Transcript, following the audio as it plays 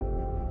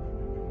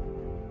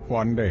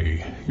One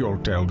day, you'll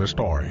tell the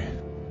story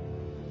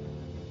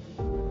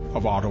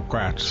of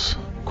autocrats,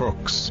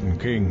 crooks, and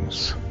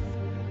kings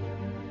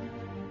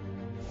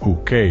who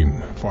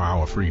came for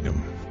our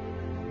freedom.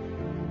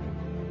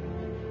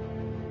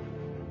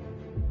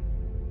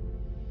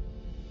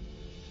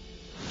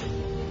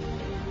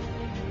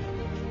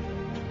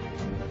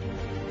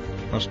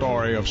 A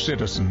story of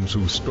citizens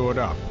who stood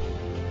up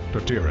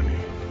to tyranny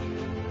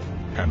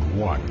and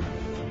won.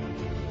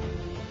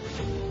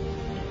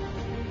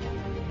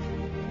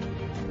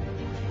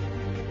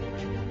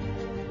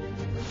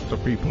 The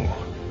people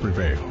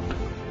prevailed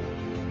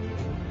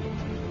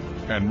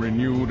and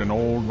renewed an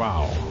old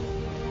vow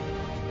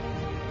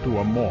to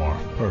a more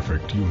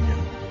perfect union.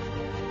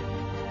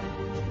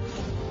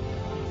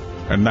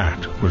 And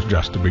that was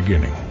just the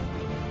beginning.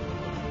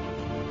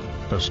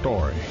 The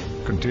story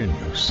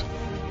continues.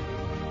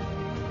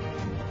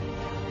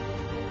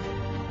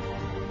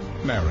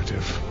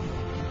 Narrative,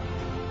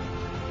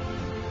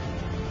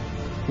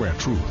 where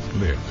truth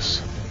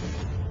lives.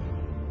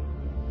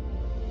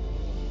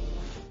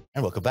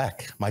 And welcome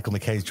back. Michael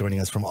McKay is joining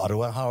us from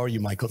Ottawa. How are you,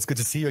 Michael? It's good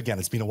to see you again.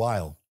 It's been a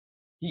while.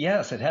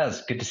 Yes, it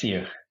has. Good to see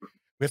you.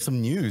 We have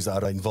some news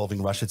out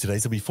involving Russia today.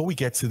 So before we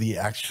get to the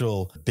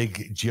actual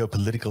big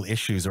geopolitical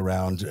issues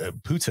around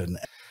Putin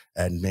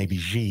and maybe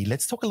Xi,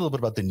 let's talk a little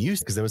bit about the news,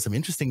 because there was some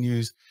interesting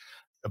news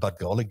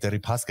about Oleg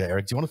Deripaska.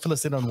 Eric, do you want to fill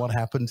us in on what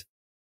happened?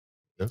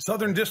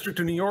 Southern District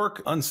of New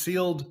York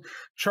unsealed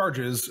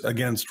charges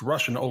against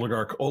Russian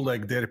oligarch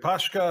Oleg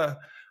Deripaska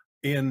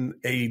in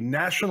a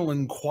National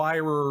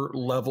Enquirer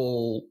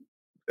level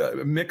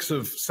mix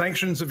of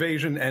sanctions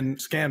evasion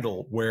and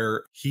scandal,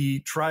 where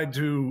he tried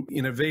to,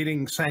 in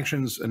evading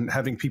sanctions and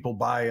having people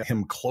buy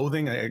him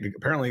clothing.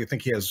 Apparently, I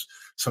think he has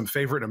some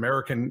favorite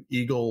American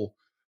Eagle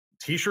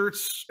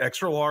t-shirts,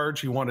 extra large.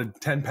 He wanted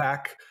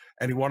 10-pack,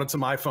 and he wanted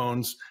some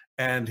iPhones.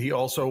 And he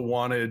also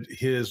wanted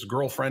his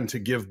girlfriend to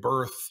give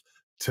birth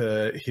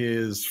to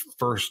his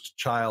first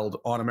child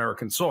on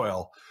American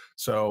soil.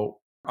 So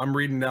I'm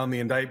reading down the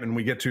indictment.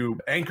 We get to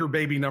anchor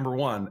baby number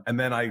 1. And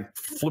then I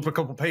flip a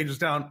couple pages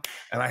down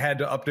and I had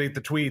to update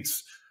the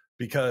tweets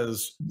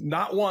because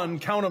not one,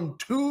 count them,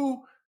 2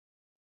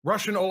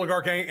 Russian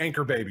oligarch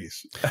anchor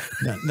babies.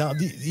 No,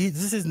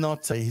 this is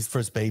not his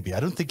first baby. I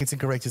don't think it's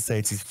incorrect to say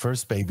it's his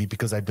first baby,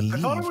 because I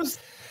believe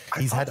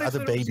he's had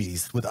other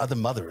babies with other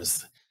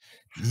mothers.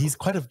 He's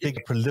quite a big,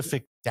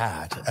 prolific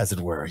dad, as it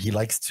were. He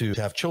likes to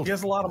have children. He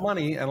has a lot of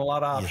money and a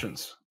lot of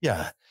options.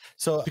 Yeah.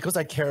 So because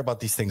I care about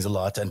these things a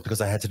lot, and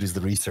because I had to do the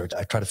research,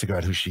 I try to figure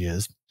out who she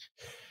is.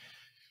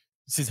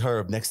 This is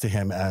her next to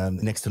him,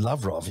 next to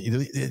Lavrov.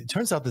 It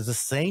turns out there's the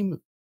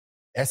same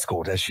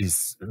escort as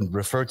she's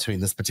referred to in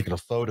this particular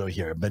photo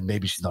here, but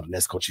maybe she's not an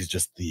escort. She's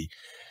just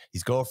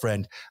his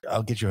girlfriend.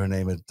 I'll get you her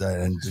name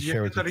and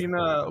share it.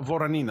 Ekaterina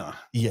Voronina.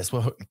 Yes.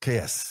 Well,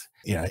 yes.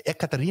 Yeah,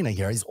 Ekaterina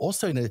here is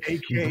also in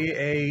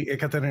AKA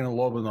Ekaterina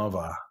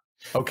Lobanova.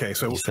 Okay,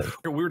 so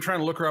we were trying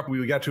to look her up.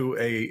 We got to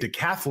a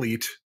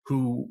decathlete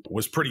who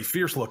was pretty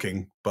fierce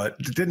looking, but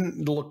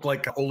didn't look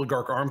like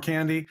oligarch arm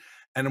candy.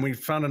 And then we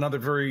found another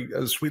very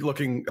sweet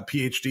looking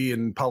PhD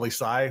in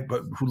poli-sci,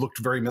 but who looked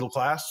very middle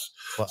class.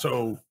 Well,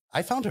 so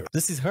I found her.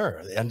 This is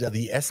her, and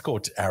the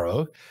escort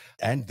arrow.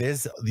 And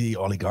there's the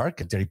oligarch,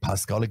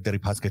 Deripaska, Oleg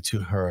Deripaska, to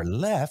her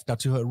left. Now,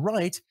 to her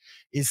right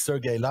is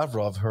Sergei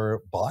Lavrov,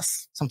 her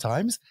boss,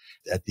 sometimes,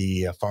 at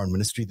the foreign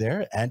ministry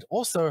there, and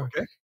also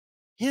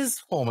his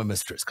former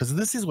mistress, because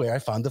this is where I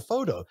found the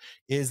photo,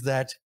 is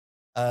that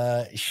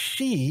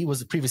she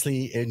was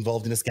previously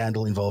involved in a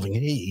scandal involving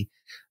he,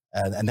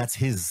 and that's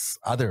his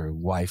other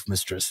wife,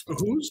 mistress.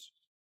 Who's?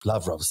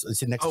 Lavrov's.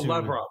 It's next to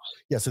Lavrov's.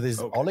 Yeah, so there's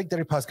Oleg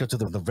Deripaska to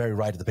the very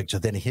right of the picture,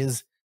 then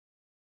his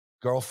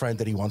girlfriend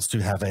that he wants to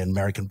have an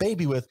American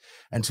baby with,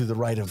 and to the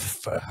right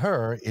of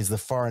her is the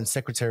foreign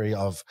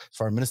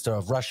minister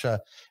of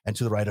Russia, and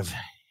to the right of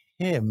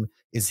him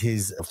is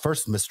his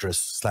first mistress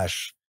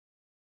slash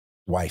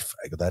wife.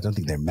 I don't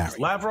think they're married.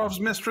 Lavrov's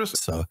mistress.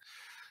 So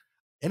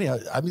anyhow,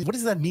 I mean, what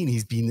does that mean?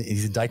 His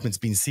indictment's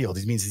been sealed.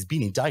 It means he's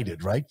been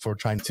indicted, right, for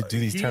trying to do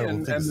these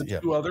terrible things. And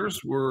the 2 others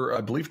were,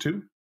 I believe,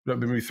 2.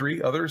 Maybe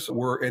 3 others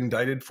were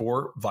indicted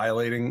for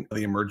violating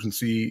the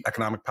Emergency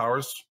Economic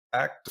Powers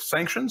Act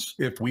sanctions.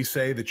 If we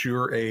say that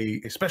you're a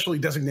specially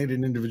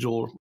designated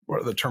individual,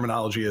 or the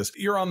terminology is,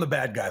 you're on the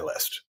bad guy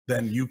list,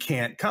 then you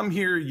can't come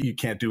here, you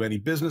can't do any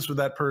business with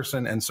that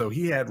person. And so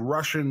he had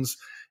Russians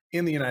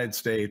in the United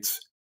States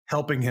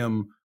helping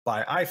him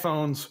buy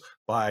iPhones,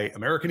 buy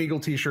American Eagle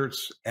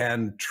t-shirts,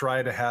 and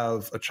try to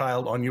have a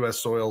child on U.S.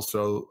 soil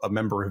so a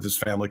member of his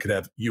family could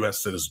have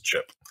U.S.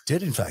 citizenship.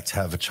 Did in fact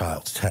have a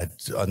child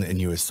in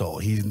U.S. soil.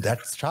 That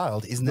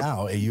child is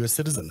now a U.S.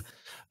 citizen.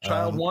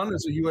 Child 1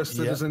 is a U.S.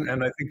 citizen,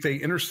 and I think they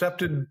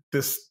intercepted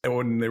this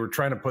when they were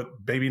trying to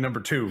put baby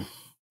number 2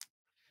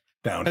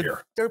 down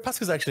here.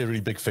 Deripaska is actually a really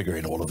big figure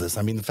in all of this.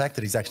 I mean, the fact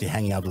that he's actually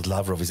hanging out with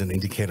Lavrov is an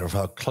indicator of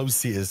how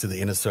close he is to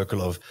the inner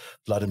circle of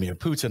Vladimir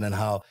Putin, and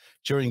how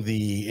during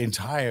the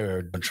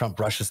entire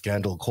Trump-Russia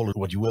scandal, call it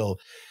what you will,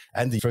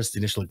 and the first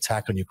initial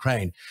attack on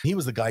Ukraine. He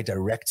was the guy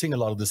directing a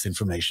lot of this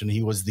information.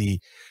 He was the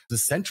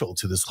central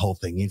to this whole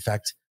thing. In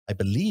fact, I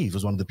believe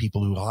was one of the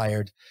people who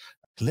hired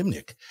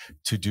Klimnik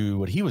to do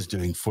what he was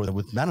doing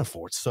with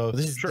Manafort. So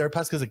this is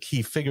Deripaska is a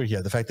key figure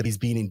here. The fact that he's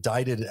being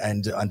indicted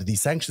and under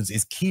these sanctions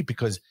is key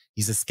because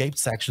he's escaped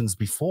sanctions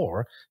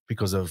before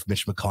because of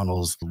Mitch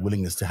McConnell's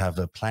willingness to have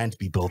a plant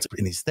be built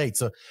in his state.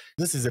 So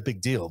this is a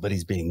big deal that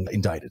he's being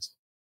indicted.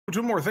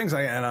 Two more things,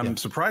 and I'm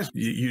surprised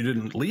you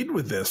didn't lead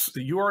with this.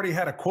 You already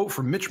had a quote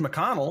from Mitch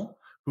McConnell,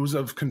 who's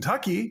of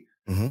Kentucky,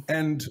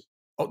 and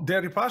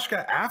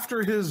Deripaska,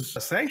 after his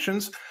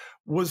sanctions,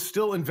 was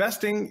still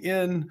investing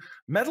in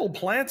metal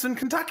plants in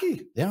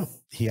Kentucky. Yeah,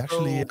 he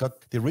actually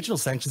got the original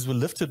sanctions were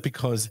lifted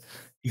because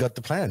he got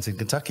the plants in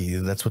Kentucky.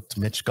 And that's what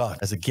Mitch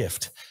got as a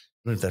gift. I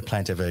don't know if that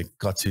plant ever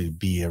got to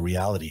be a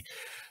reality.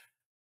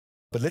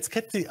 But let's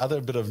get the other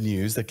bit of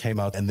news that came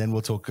out, and then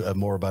we'll talk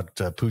more about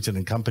Putin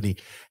and company.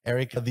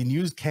 Eric, the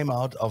news came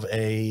out of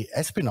a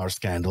espionage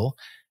scandal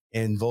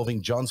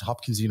involving Johns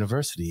Hopkins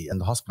University and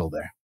the hospital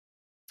there.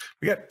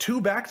 We got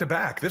two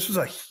back-to-back. This was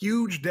a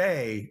huge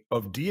day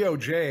of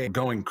DOJ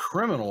going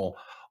criminal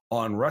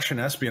on Russian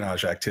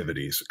espionage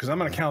activities, because I'm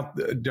going to count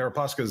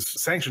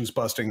Deripaska's sanctions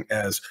busting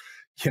as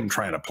him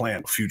trying to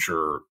plant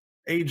future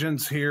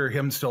agents here,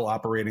 him still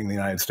operating in the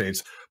United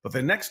States. But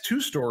the next two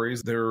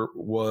stories, there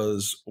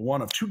was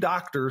one of two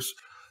doctors,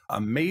 a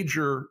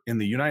major in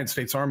the United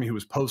States Army who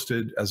was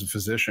posted as a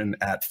physician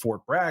at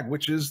Fort Bragg,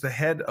 which is the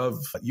head of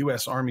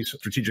U.S. Army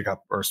Strategic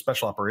or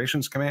Special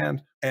Operations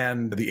Command,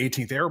 and the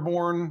 18th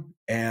Airborne,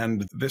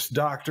 and this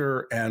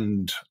doctor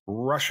and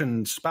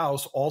Russian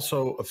spouse,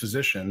 also a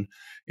physician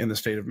in the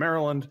state of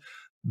Maryland.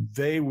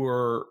 They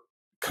were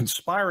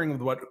conspiring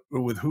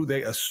with who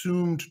they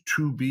assumed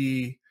to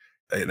be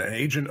an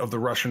agent of the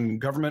Russian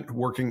government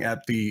working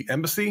at the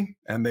embassy,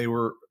 and they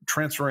were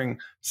transferring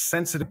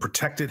sensitive,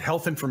 protected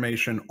health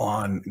information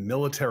on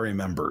military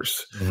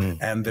members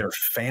and their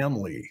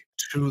family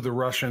to the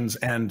Russians.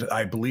 And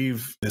I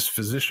believe this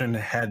physician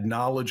had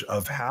knowledge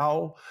of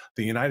how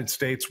the United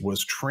States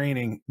was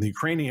training the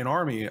Ukrainian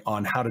army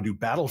on how to do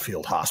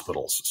battlefield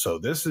hospitals. So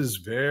this is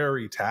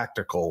very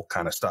tactical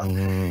kind of stuff.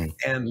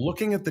 And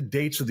looking at the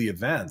dates of the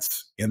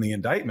events in the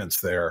indictments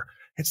there,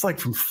 it's like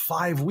from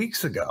 5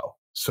 weeks ago.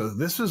 So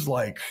this is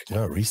like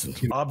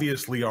recent.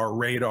 Obviously, our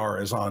radar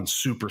is on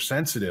super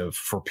sensitive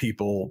for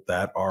people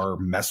that are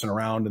messing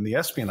around in the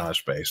espionage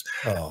space.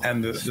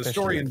 And the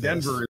story in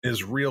Denver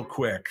is real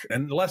quick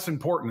and less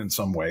important in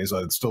some ways.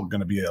 It's still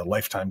going to be a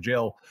lifetime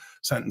jail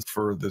sentence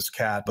for this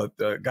cat. But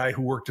the guy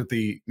who worked at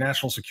the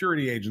National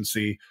Security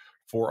Agency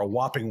for a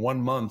whopping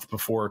 1 month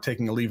before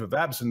taking a leave of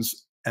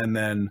absence, and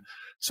then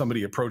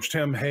somebody approached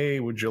him, hey,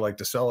 would you like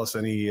to sell us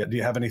do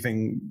you have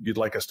anything you'd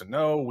like us to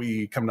know?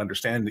 We come to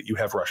understand that you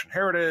have Russian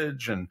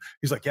heritage. And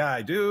he's like, yeah,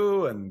 I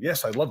do. And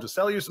yes, I'd love to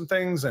sell you some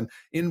things. And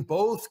in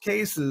both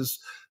cases,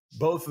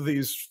 both of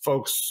these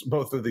folks,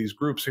 both of these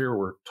groups here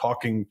were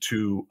talking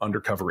to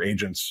undercover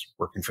agents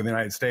working for the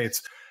United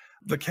States.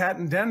 The cat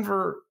in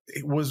Denver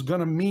was going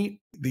to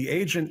meet the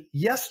agent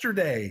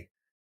yesterday,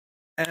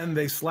 and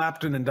they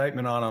slapped an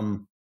indictment on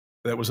him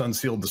that was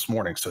unsealed this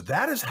morning. So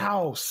that is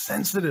how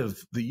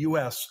sensitive the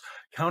U.S.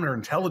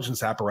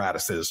 counterintelligence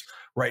apparatus is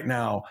right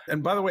now.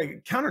 And by the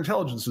way,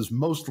 counterintelligence is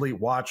mostly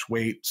watch,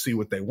 wait, see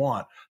what they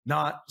want,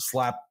 not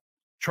slap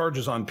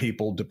charges on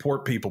people,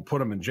 deport people, put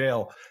them in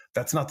jail.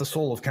 That's not the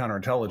soul of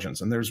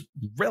counterintelligence. And there's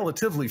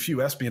relatively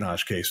few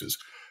espionage cases.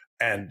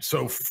 And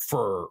so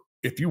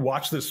if you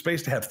watch this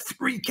space, to have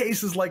 3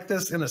 cases like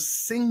this in a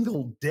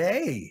single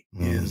day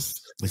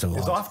is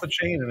off the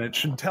chain. And it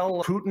should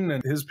tell Putin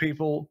and his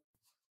people,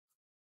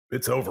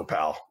 it's over,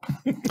 pal.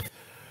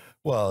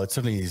 Well, it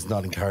certainly is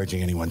not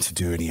encouraging anyone to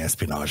do any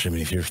espionage. I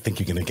mean, if you think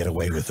you're going to get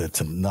away with it,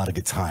 it's not a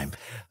good time.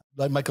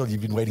 Like Michael,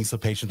 you've been waiting so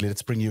patiently.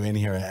 Let's bring you in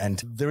here. And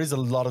there is a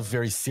lot of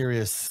very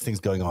serious things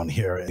going on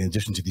here. In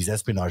addition to these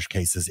espionage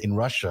cases in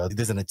Russia,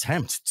 there's an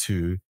attempt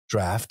to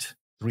draft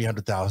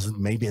 300,000,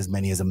 maybe as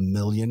many as 1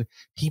 million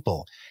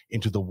people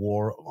into the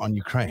war on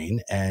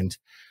Ukraine. And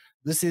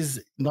this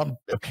is not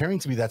appearing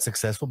to be that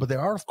successful, but they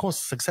are, of course,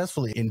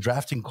 successful in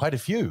drafting quite a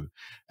few.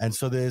 And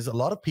so there's a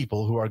lot of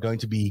people who are going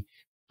to be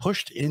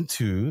pushed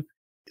into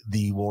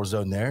the war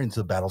zone there, into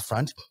the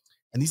battlefront.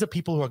 And these are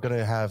people who are going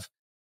to have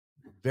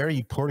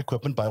very poor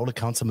equipment. By all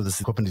accounts, some of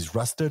this equipment is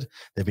rusted.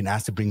 They've been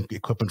asked to bring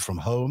equipment from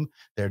home.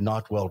 They're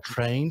not well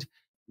trained.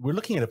 We're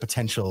looking at a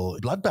potential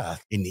bloodbath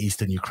in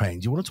eastern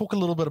Ukraine. Do you want to talk a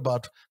little bit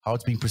about how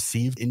it's being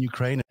perceived in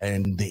Ukraine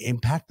and the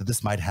impact that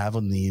this might have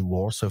on the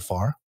war so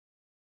far?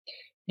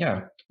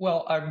 Yeah,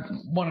 well, I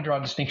want to draw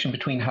a distinction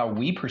between how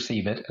we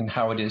perceive it and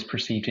how it is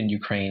perceived in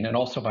Ukraine, and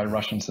also by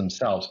Russians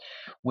themselves.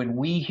 When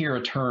we hear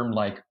a term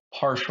like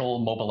partial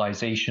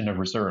mobilization of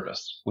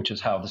reservists, which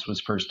is how this was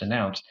first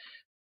announced,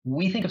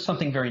 we think of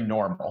something very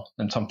normal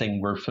and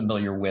something we're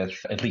familiar with,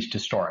 at least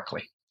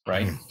historically,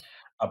 right,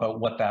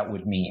 about what that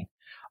would mean.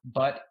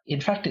 But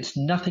in fact, it's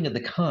nothing of the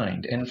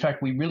kind. And in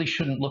fact, we really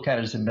shouldn't look at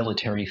it as a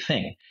military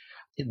thing.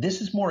 This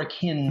is more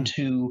akin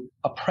to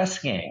a press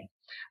gang.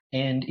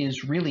 and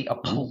is really a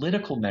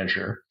political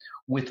measure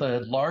with a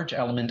large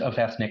element of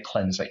ethnic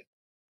cleansing.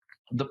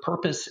 The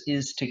purpose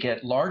is to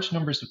get large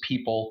numbers of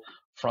people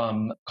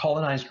from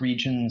colonized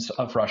regions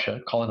of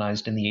Russia,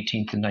 colonized in the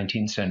 18th and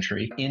 19th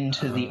century,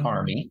 into the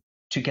army,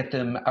 to get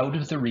them out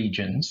of the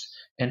regions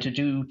and to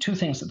do two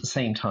things at the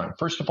same time.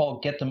 First of all,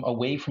 get them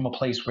away from a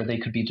place where they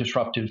could be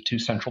disruptive to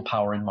central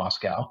power in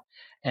Moscow,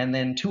 and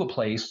then to a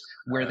place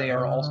where they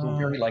are also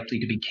very likely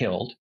to be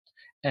killed,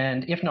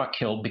 and if not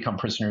killed, become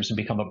prisoners and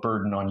become a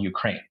burden on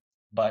Ukraine.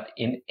 But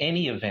in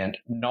any event,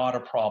 not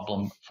a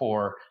problem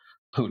for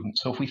Putin.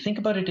 So if we think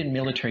about it in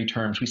military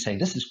terms, we say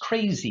this is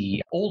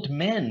crazy. Old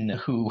men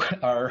who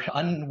are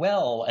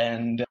unwell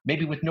and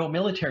maybe with no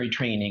military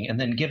training and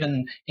then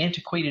given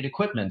antiquated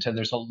equipment. And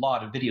there's a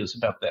lot of videos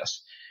about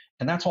this.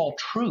 And that's all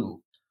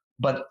true.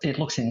 But it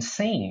looks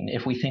insane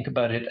if we think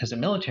about it as a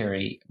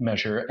military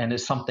measure and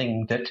as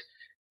something that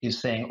is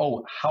saying,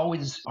 oh, how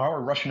is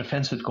our Russian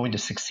offensive going to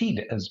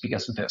succeed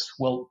because of this?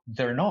 Well,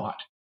 they're not.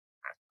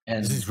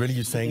 And this is really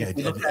you saying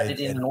we look at it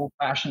in an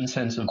old-fashioned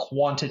sense of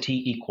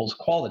quantity equals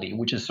quality,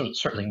 which is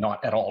certainly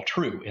not at all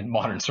true in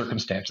modern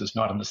circumstances,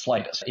 not in the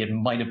slightest. It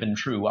might have been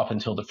true up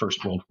until the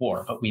First World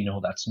War, but we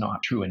know that's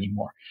not true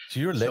anymore.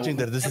 So you're alleging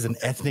that this is an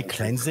ethnic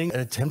cleansing,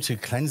 an attempt to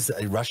cleanse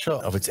Russia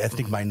of its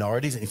ethnic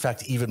minorities. In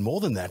fact, even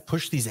more than that,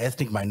 push these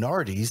ethnic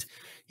minorities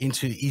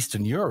into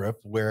Eastern Europe,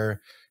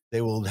 where they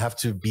will have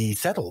to be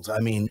settled. I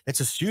mean, let's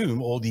assume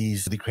all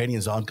these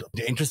Ukrainians aren't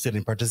interested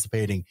in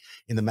participating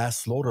in the mass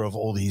slaughter of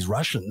all these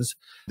Russians.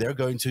 They're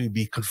going to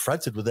be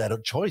confronted with that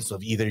choice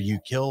of either you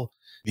kill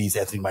these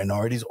ethnic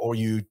minorities or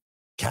you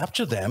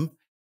capture them.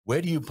 Where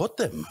do you put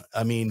them?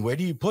 I mean, where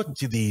do you put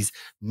these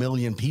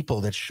million people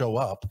that show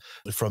up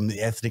from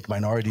the ethnic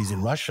minorities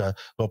in Russia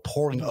who are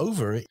pouring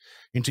over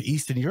into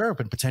Eastern Europe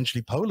and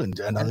potentially Poland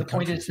and other countries? The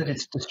point is that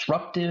it's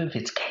disruptive,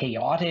 it's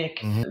chaotic.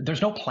 Mm-hmm.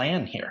 There's no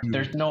plan here.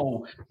 There's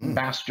no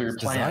master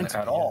plan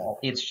at all.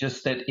 It's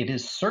just that it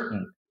is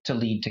certain to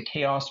lead to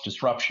chaos,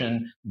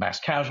 disruption, mass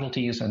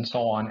casualties, and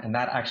so on. And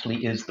that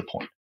actually is the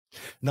point.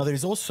 Now,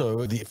 there's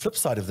also the flip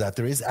side of that.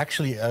 There is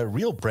actually a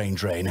real brain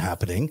drain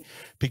happening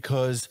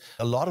because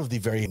a lot of the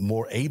very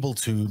more able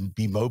to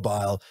be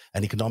mobile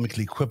and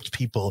economically equipped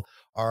people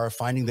are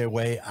finding their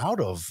way out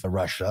of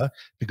Russia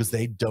because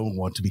they don't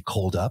want to be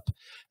called up.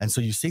 And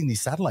so you're seeing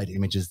these satellite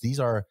images. These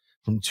are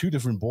from two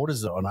different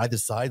borders on either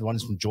side. One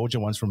is from Georgia,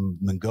 one's from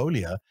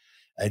Mongolia.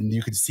 And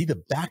you can see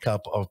the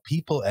backup of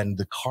people and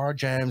the car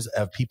jams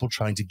of people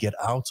trying to get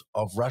out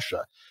of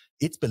Russia.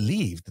 It's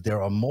believed that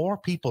there are more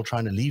people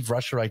trying to leave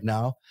Russia right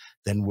now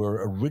than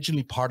were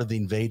originally part of the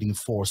invading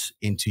force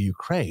into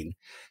Ukraine.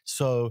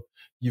 So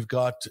you've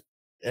got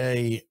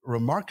a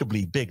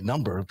remarkably big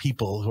number of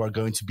people who are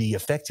going to be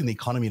affecting the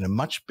economy in a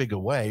much bigger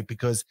way,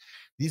 because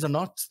these are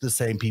not the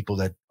same people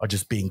that are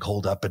just being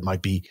called up and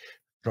might be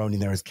thrown in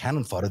there as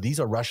cannon fodder. These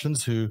are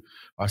Russians who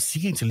are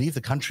seeking to leave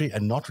the country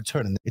and not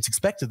return. And it's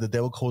expected that they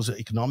will cause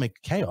economic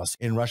chaos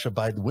in Russia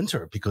by the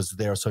winter because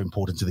they are so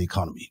important to the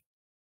economy.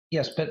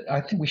 Yes, but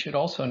I think we should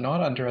also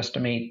not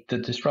underestimate the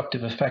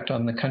disruptive effect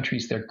on the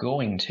countries they're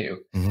going to.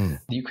 Mm-hmm.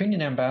 The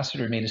Ukrainian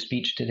ambassador made a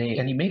speech today,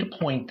 and he made a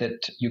point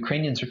that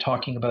Ukrainians are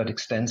talking about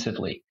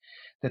extensively,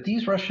 that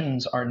these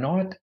Russians are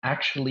not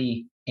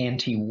actually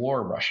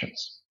anti-war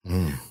Russians.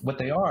 Mm. What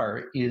they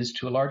are is,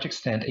 to a large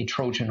extent, a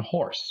Trojan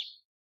horse.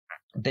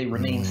 They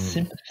remain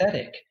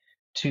sympathetic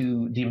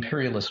to the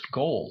imperialist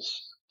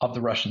goals of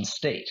the Russian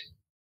state.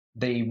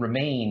 They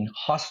remain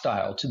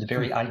hostile to the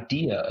very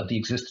idea of the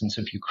existence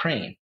of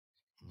Ukraine.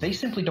 They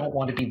simply don't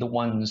want to be the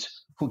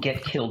ones who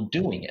get killed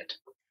doing it.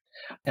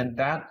 And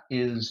that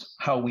is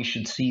how we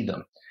should see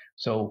them.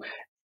 So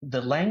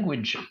the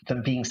language,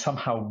 them being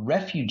somehow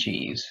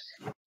refugees,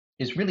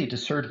 is really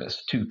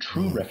disservice to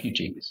true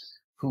refugees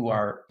who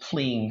are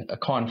fleeing a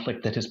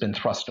conflict that has been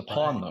thrust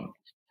upon them.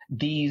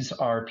 These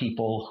are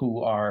people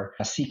who are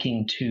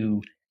seeking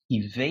to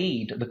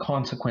evade the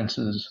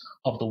consequences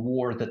of the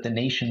war that the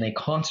nation they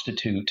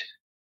constitute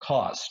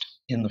caused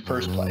in the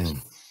first place.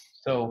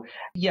 So,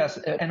 yes,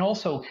 and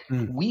also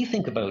we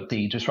think about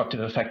the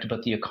disruptive effect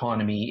about the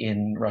economy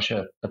in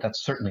Russia, but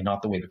that's certainly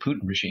not the way the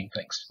Putin regime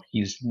thinks.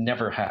 He's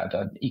never had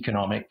an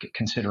economic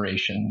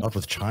consideration. Not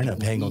with China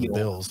paying all the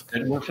bills.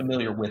 That we're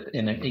familiar with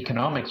in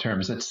economic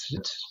terms. It's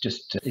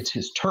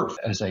his turf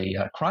as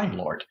a crime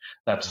lord.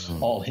 That's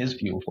all his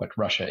view of what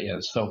Russia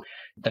is. So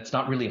that's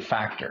not really a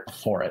factor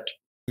for it.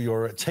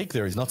 Your take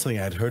there is not something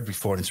I had heard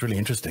before, and it's really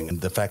interesting.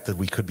 And the fact that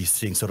we could be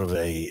seeing sort of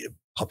a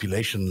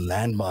population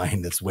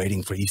landmine that's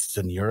waiting for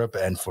Eastern Europe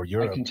and for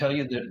Europe. I can tell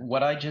you that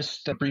what I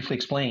just briefly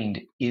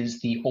explained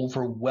is the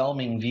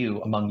overwhelming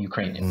view among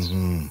Ukrainians.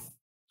 Mm-hmm.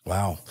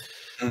 Wow.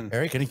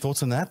 Eric, any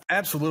thoughts on that?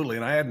 Absolutely.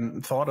 And I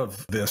hadn't thought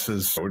of this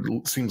as,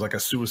 it seems like a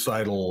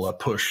suicidal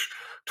push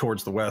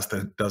towards the West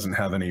that doesn't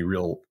have any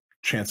real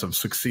chance of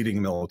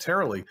succeeding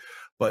militarily.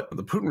 But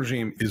the Putin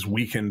regime is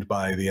weakened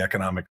by the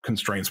economic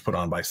constraints put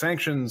on by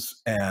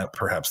sanctions and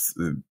perhaps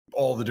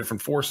all the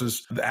different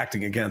forces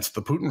acting against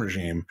the Putin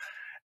regime.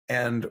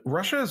 And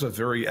Russia is a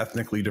very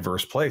ethnically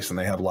diverse place, and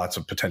they have lots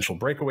of potential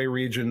breakaway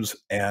regions.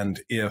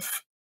 And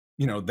if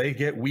they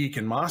get weak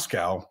in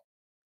Moscow,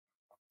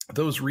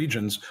 those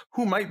regions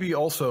who might be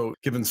also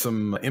given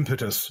some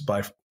impetus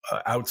by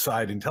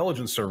outside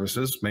intelligence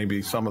services,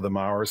 maybe some of them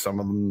are, some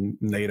of them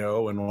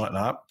NATO and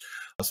whatnot,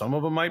 some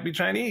of them might be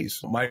Chinese,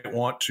 might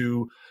want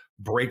to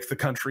break the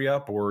country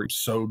up or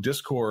sow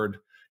discord,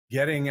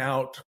 getting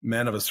out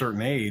men of a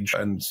certain age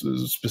and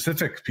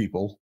specific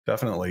people,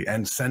 definitely,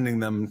 and sending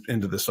them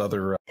into this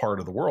other part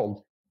of the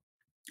world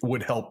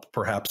would help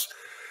perhaps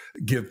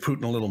give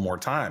Putin a little more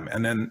time.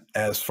 And then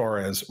as far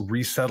as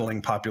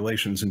resettling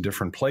populations in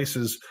different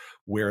places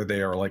where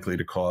they are likely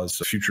to cause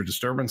future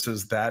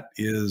disturbances, that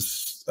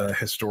is a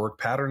historic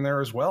pattern there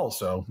as well.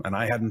 So, and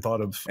I hadn't thought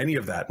of any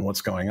of that and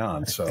what's going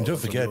on. So, and don't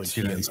forget,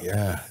 really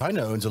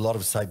China owns a lot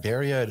of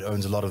Siberia. It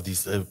owns a lot of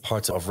these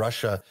parts of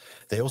Russia.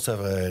 They also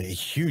have a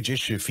huge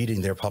issue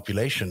feeding their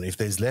population. If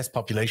there's less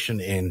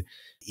population in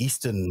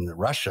eastern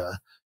Russia,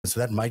 so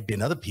that might be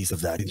another piece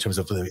of that in terms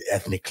of the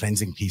ethnic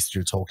cleansing piece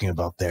you're talking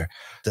about there,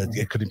 that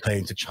it could play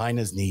into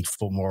China's need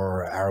for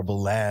more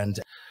arable land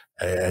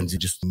and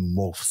just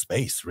more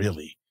space,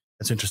 really.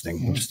 That's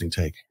interesting. Interesting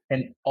take.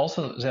 And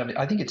also, Zev,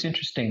 I think it's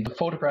interesting, the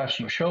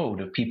photographs you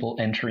showed of people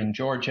entering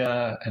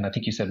Georgia, and I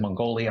think you said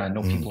Mongolia. I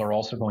know people are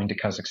also going to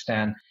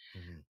Kazakhstan.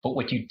 But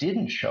what you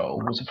didn't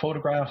show was a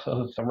photograph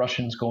of the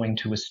Russians going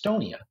to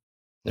Estonia.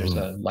 There's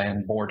a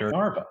land border in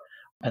Narva.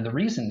 And the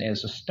reason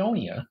is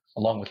Estonia,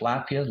 along with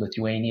Latvia,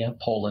 Lithuania,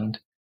 Poland,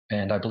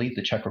 and I believe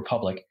the Czech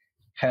Republic,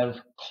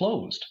 have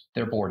closed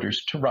their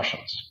borders to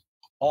Russians,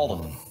 all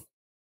of them,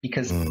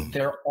 because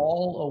they're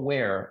all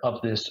aware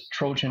of this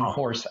Trojan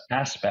horse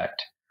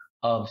aspect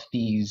of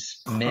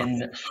these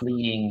men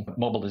fleeing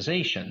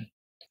mobilization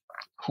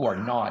who are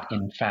not,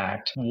 in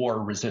fact,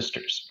 war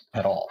resistors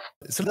at all.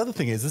 So the other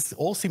thing is, this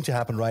all seemed to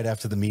happen right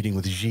after the meeting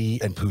with Xi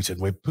and Putin,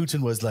 where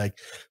Putin was like,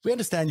 we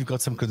understand you've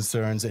got some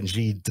concerns, and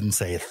Xi didn't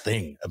say a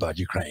thing about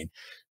Ukraine,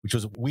 which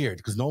was weird,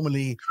 because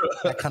normally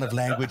that kind of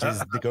language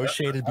is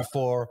negotiated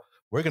before.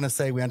 We're going to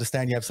say, we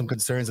understand you have some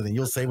concerns, and then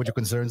you'll say what your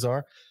concerns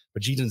are.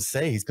 But Xi didn't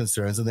say his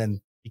concerns, and then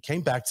he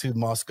came back to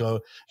Moscow,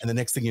 and the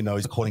next thing you know,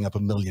 he's calling up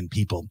 1 million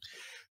people.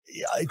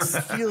 It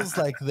feels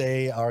like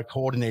they are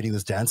coordinating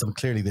this dance, and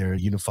clearly they're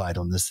unified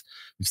on this.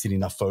 We've seen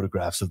enough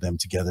photographs of them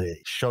together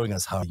showing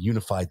us how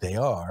unified they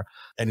are.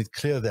 And it's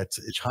clear that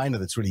China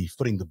that's really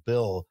footing the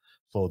bill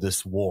for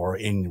this war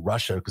in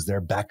Russia, because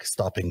they're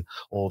backstopping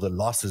all the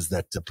losses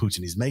that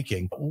Putin is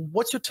making.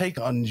 What's your take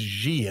on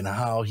Xi and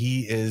how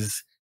he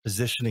is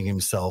positioning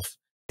himself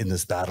in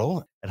this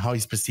battle and how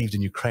he's perceived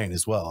in Ukraine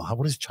as well?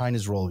 What is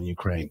China's role in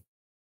Ukraine?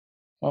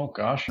 Oh,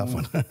 gosh. Tough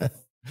one.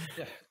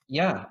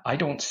 Yeah, I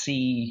don't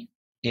see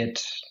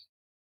it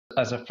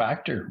as a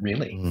factor,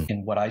 really,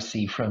 in what I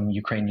see from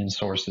Ukrainian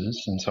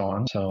sources and so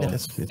on. So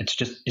it's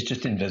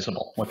just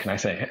invisible. What can I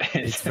say?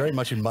 It's very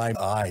much in my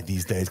eye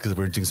these days because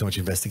we're doing so much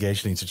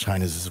investigation into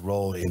China's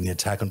role in the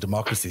attack on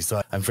democracy.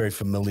 So I'm very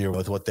familiar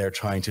with what they're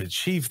trying to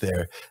achieve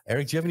there.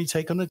 Eric, do you have any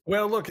take on it?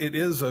 Well, look, it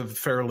is a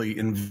fairly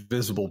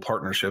invisible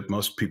partnership.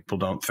 Most people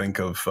don't think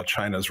of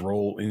China's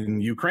role in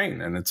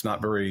Ukraine, and it's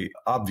not very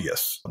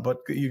obvious. But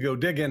you go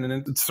dig in,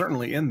 and it's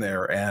certainly in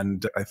there.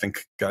 And I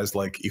think guys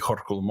like Ihor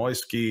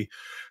Kolomoisky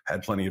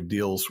had plenty of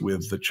deals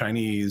with the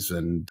Chinese,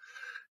 and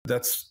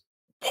that's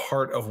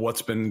part of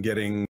what's been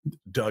getting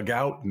dug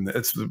out. And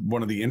it's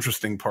one of the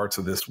interesting parts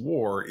of this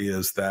war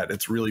is that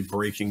it's really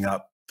breaking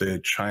up the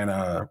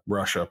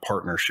China-Russia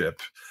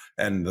partnership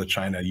and the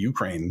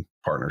China-Ukraine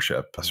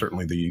partnership,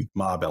 certainly the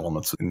mob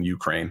elements in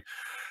Ukraine.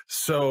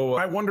 So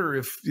I wonder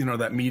if,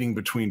 that meeting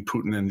between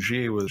Putin and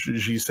Xi was,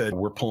 Xi said,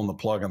 we're pulling the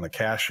plug on the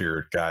cash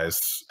here,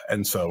 guys.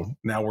 And so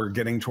now we're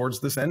getting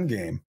towards this end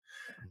game.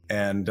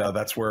 And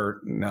that's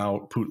where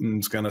now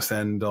Putin's going to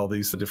send all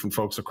these different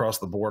folks across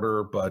the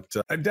border. But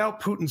I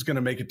doubt Putin's going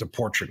to make it to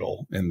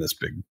Portugal in this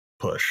big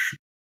push.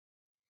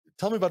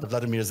 Tell me about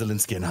Vladimir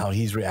Zelensky and how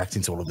he's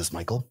reacting to all of this,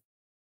 Michael.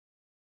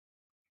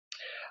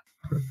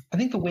 I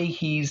think the way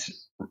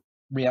he's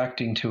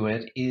reacting to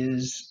it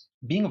is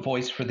being a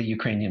voice for the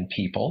Ukrainian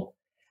people.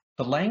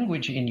 The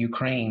language in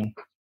Ukraine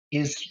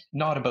is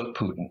not about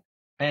Putin.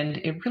 And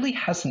it really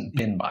hasn't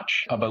been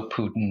much about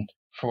Putin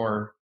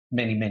for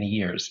many, many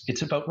years.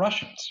 It's about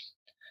Russians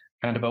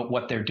and about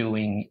what they're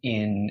doing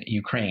in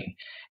Ukraine.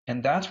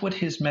 And that's what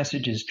his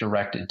message is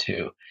directed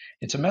to.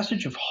 It's a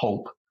message of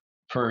hope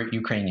for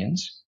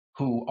Ukrainians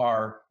who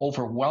are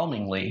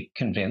overwhelmingly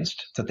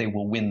convinced that they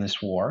will win this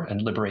war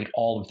and liberate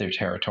all of their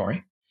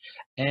territory.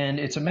 And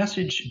it's a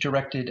message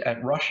directed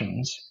at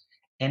Russians,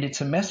 and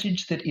it's a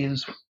message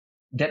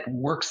that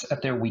works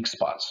at their weak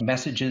spots.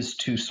 Messages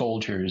to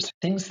soldiers,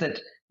 things that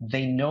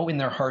they know in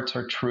their hearts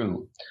are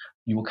true.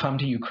 You will come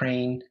to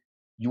Ukraine,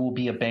 you will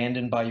be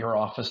abandoned by your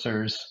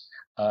officers,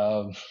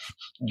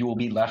 you will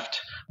be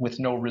left with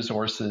no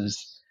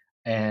resources,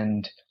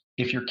 and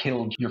if you're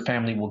killed, your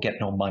family will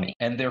get no money.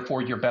 And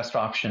therefore, your best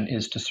option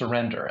is to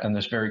surrender, and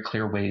there's very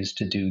clear ways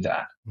to do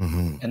that.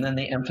 And then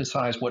they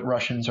emphasize what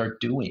Russians are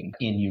doing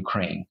in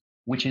Ukraine,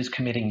 which is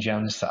committing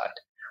genocide.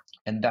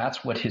 And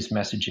that's what his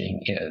messaging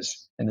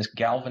is. And this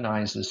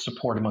galvanizes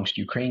support amongst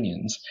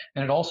Ukrainians.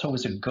 And it also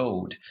is a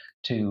goad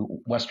to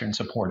Western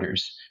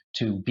supporters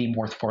to be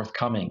more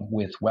forthcoming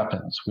with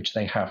weapons, which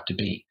they have to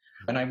be.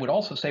 And I would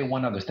also say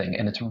one other thing,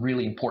 and it's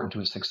really important to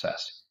his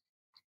success.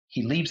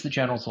 He leaves the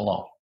generals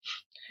alone.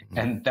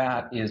 And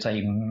that is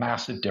a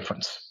massive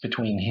difference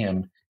between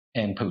him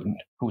and Putin,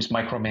 who's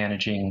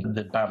micromanaging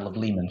the Battle of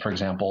Liman, for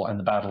example, and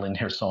the battle in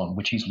Kherson,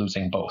 which he's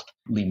losing both.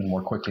 Liman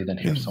more quickly than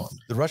Kherson.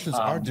 The Russians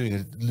are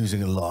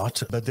losing a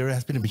lot, but there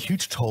has been a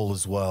huge toll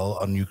as well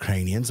on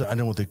Ukrainians. I don't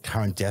know what the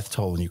current death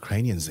toll on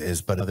Ukrainians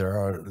is, but there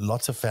are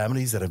lots of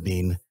families that have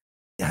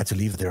had to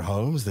leave their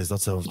homes. There's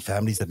lots of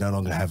families that no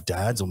longer have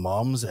dads or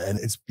moms, and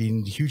it's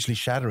been hugely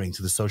shattering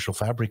to the social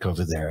fabric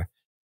over there.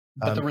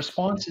 But the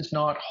response is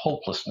not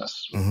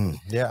hopelessness. Mm-hmm.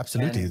 Yeah,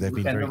 absolutely. They've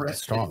been very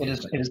strong. It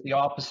is the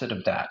opposite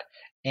of that.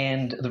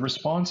 And the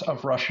response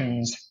of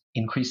Russians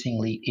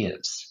increasingly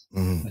is.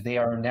 They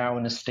are now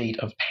in a state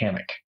of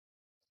panic.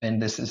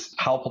 And this is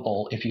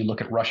palpable if you look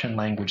at Russian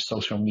language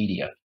social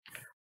media.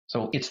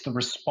 So it's the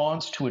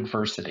response to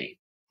adversity.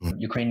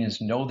 Ukrainians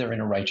know they're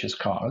in a righteous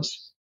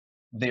cause.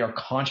 They are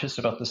conscious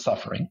about the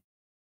suffering.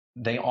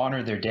 They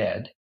honor their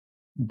dead.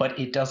 But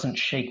it doesn't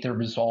shake their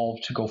resolve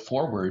to go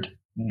forward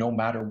no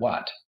matter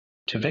what,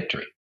 to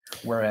victory.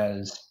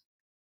 Whereas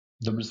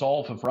the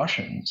resolve of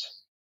Russians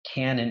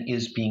can and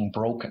is being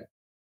broken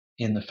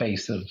in the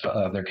face of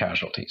their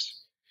casualties.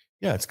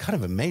 Yeah, it's kind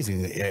of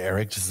amazing,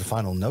 Eric, just a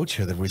final note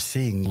here, that we're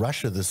seeing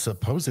Russia, this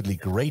supposedly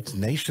great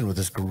nation with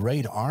this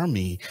great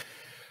army,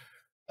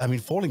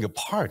 falling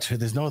apart.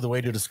 There's no other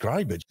way to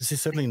describe it. This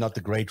is certainly not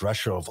the great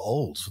Russia of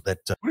old.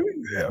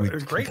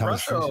 Great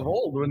Russia of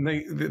old. When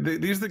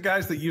these are the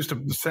guys that used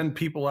to send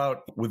people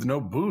out with no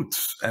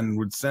boots and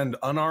would send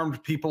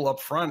unarmed people up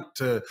front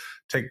to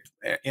take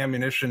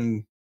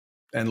ammunition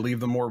and leave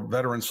the more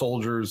veteran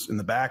soldiers in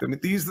the back.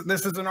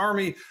 This is an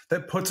army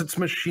that puts its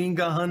machine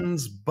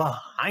guns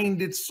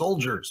behind its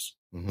soldiers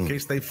in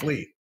case they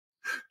flee.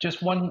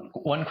 Just one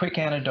quick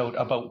anecdote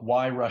about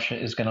why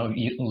Russia is going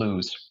to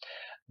lose.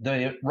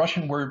 The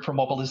Russian word for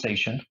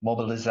mobilization,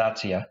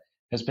 mobilizatsiya,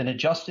 has been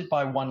adjusted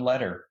by one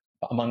letter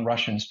among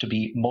Russians to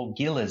be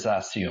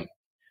mogilizatsiya.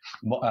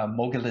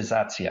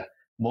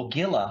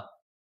 Mogila,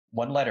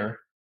 one letter,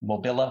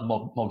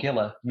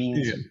 mogila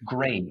means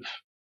grave,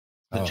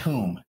 the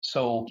tomb.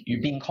 So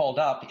you're being called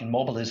up in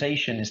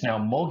mobilization is now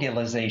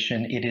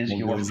mogilization. It is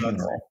your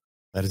funeral.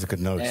 That is a good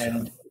note.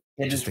 And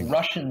it is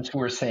Russians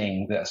who are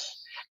saying this.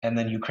 And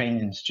then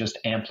Ukrainians just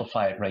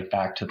amplify it right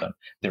back to them.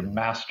 They're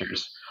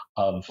masters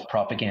of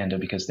propaganda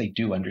because they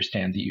do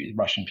understand the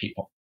Russian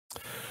people.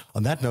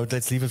 On that note,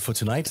 let's leave it for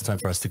tonight. It's time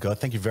for us to go.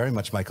 Thank you very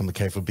much, Michael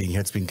McKay, for being here.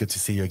 It's been good to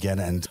see you again,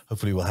 and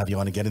hopefully we'll have you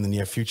on again in the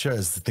near future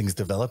as things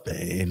develop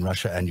in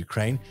Russia and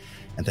Ukraine.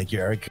 And thank you,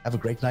 Eric. Have a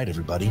great night,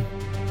 everybody.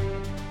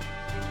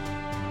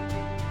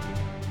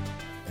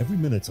 Every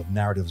minute of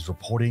Narratives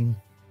reporting,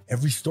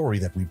 every story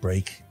that we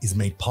break is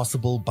made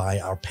possible by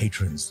our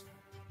patrons.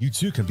 You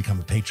too can become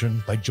a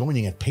patron by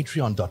joining at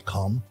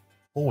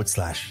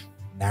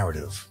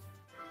patreon.com/narrative.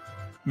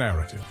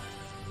 Narrative,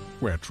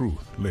 where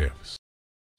truth lives.